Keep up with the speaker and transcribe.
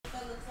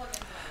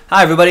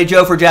Hi everybody,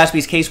 Joe for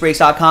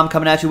JaspysCaseBreaks.com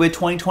coming at you with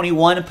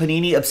 2021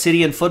 Panini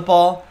Obsidian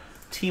Football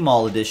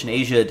Tmall Edition,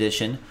 Asia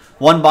Edition,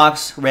 one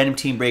box random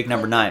team break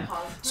number 9.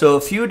 So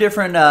a few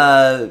different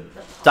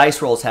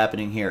dice rolls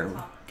happening here.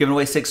 Giving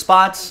away 6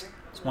 spots,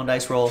 it's one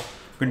dice roll.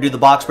 We're going to do the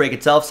box break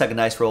itself, second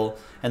dice roll,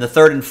 and the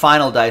third and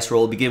final dice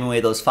roll will be giving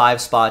away those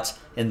 5 spots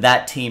in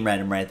that team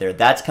random right there.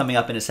 That's coming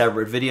up in a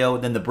separate video.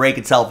 Then the break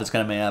itself is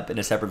going to be up in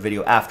a separate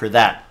video after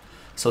that.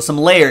 So some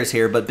layers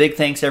here, but big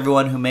thanks to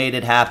everyone who made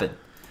it happen.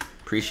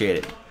 Appreciate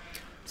it.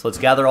 So let's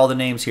gather all the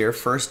names here.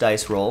 First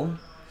dice roll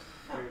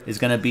is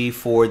going to be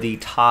for the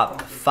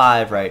top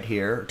 5 right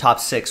here. Top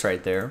 6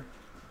 right there.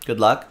 Good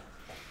luck.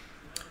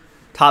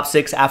 Top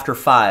 6 after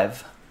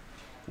 5.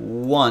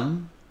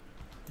 1,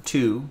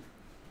 2,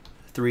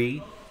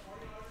 3,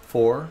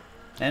 4,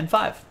 and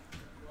 5.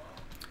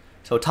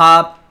 So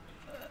top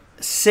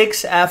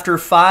 6 after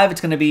 5,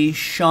 it's going to be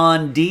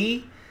Sean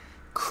D,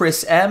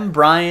 Chris M,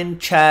 Brian,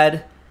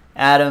 Chad,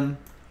 Adam,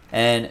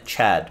 and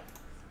Chad.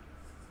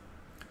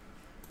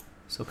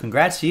 So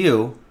congrats to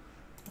you.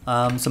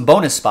 Some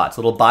bonus spots, a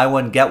little buy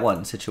one, get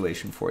one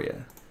situation for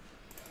you.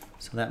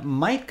 So that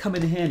might come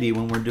in handy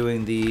when we're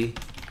doing the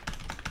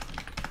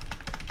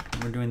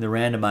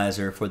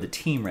randomizer for the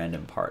team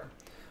random part.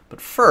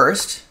 But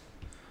first,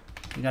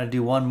 we got to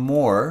do one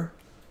more.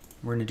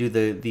 We're going to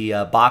do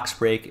the box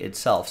break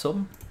itself.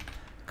 So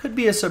could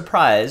be a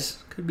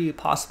surprise, could be a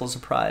possible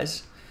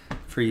surprise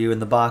for you in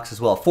the box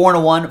as well. 4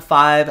 and a 1,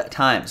 5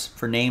 times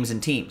for names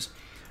and teams.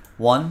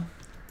 1,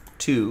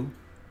 2,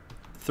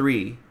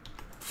 3,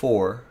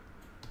 4,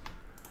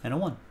 and a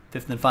 1.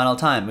 Fifth and final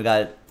time. We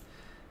got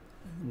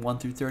 1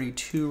 through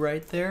 32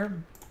 right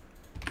there.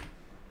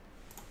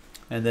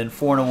 And then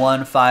 4 and a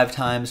 1, 5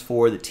 times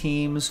for the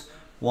teams.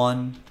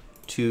 1,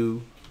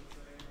 2,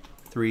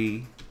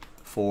 3,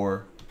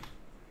 4,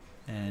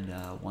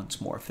 and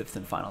once more, fifth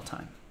and final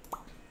time.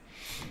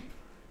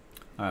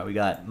 All right, we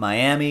got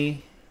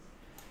Miami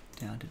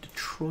down to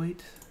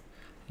Detroit.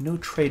 No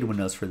trade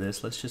windows for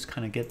this. Let's just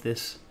kind of get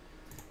this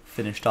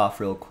finished off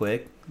real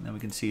quick, and then we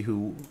can see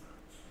who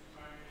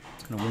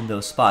is going to win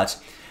those spots.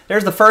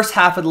 There's the first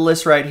half of the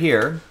list right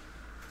here,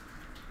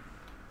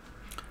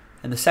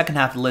 and the second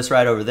half of the list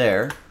right over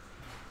there.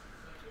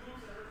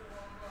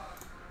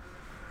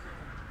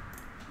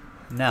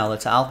 Now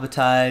let's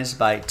alphabetize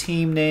by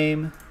team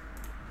name.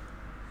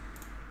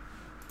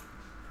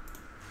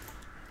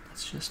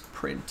 Let's just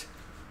print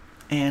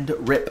and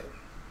rip.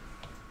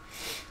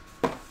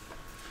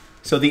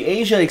 So the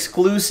Asia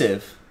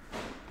exclusive,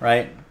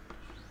 right?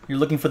 You're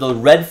looking for the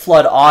Red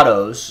Flood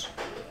autos,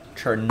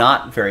 which are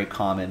not very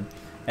common,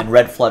 and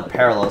Red Flood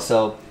parallel.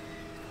 So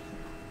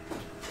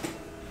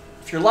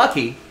if you're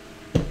lucky,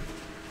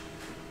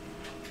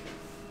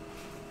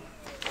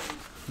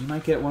 you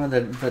might get one of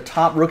the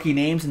top rookie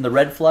names in the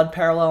Red Flood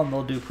parallel, and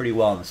they'll do pretty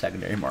well in the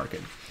secondary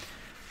market.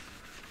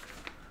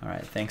 All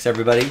right, thanks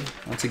everybody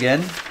once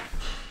again.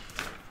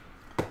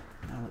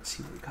 Now let's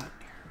see what we got here.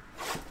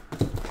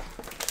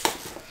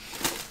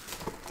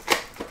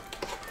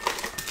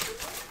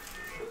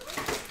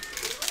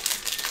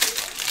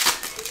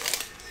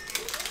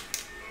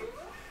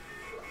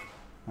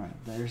 All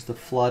right, there's the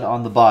flood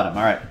on the bottom.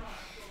 All right,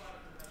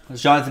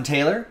 there's Jonathan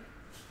Taylor.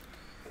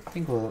 I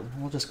think we'll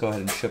just go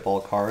ahead and ship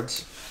all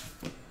cards.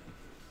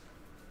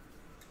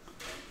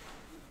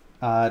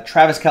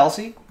 Travis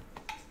Kelce.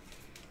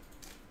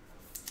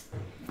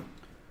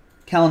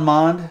 Kellen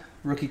Mond,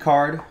 rookie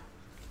card.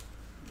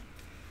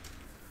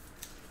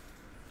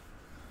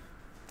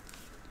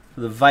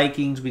 For the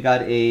Vikings, we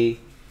got a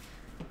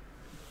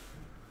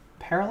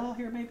parallel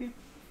here, maybe?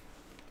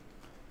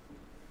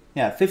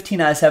 Yeah, 15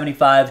 out of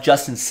 75,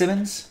 Justin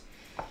Simmons.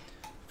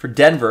 For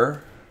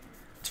Denver,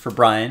 it's for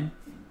Brian.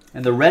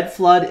 And the Red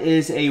Flood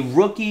is a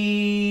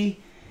rookie.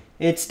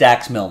 It's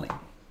Dax Milne. All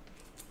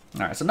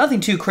right, so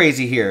nothing too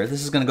crazy here.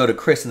 This is going to go to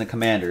Chris and the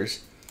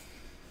Commanders.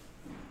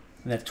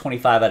 And that's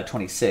 25 out of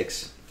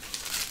 26.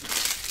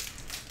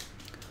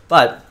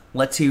 But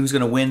let's see who's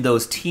going to win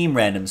those team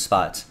random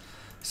spots.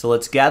 So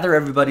let's gather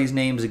everybody's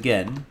names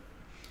again.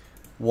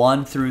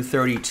 1 through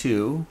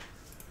 32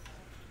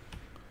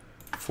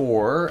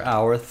 for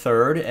our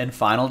third and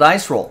final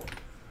dice roll,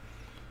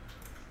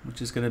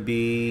 which is going to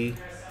be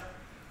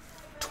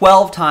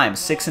 12 times,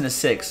 6 and a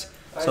 6.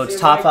 So it's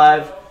top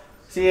 5.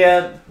 See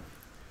ya.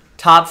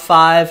 Top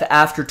 5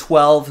 after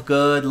 12.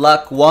 Good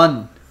luck.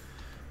 1,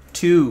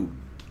 2,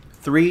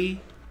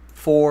 3,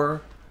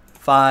 4,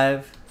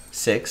 5,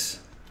 6,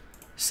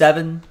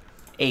 7,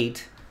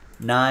 8,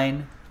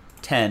 9,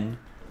 10,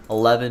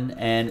 11,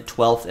 and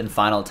 12th and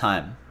final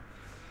time.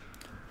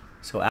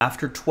 So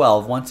after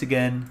 12, once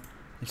again,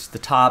 it's the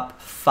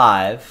top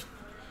 5.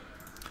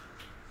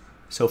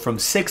 So from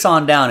 6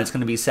 on down, it's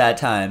going to be sad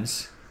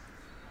times.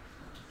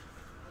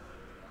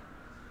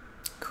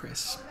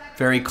 Chris,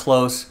 very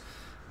close,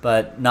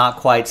 but not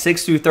quite.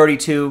 6 through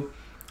 32.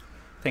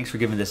 Thanks for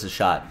giving this a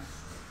shot.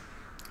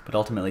 But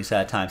ultimately,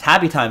 sad times.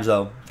 Happy times,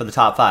 though, for the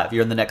top 5.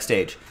 You're in the next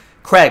stage.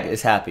 Craig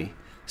is happy.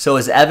 So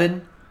is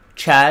Evan,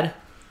 Chad,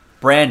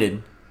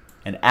 Brandon,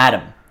 and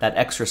Adam. That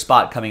extra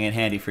spot coming in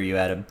handy for you,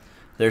 Adam.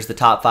 There's the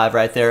top 5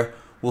 right there.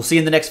 We'll see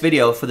you in the next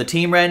video for the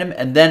team random,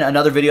 and then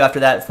another video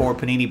after that for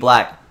Panini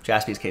Black,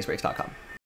 jaspyscasebreaks.com.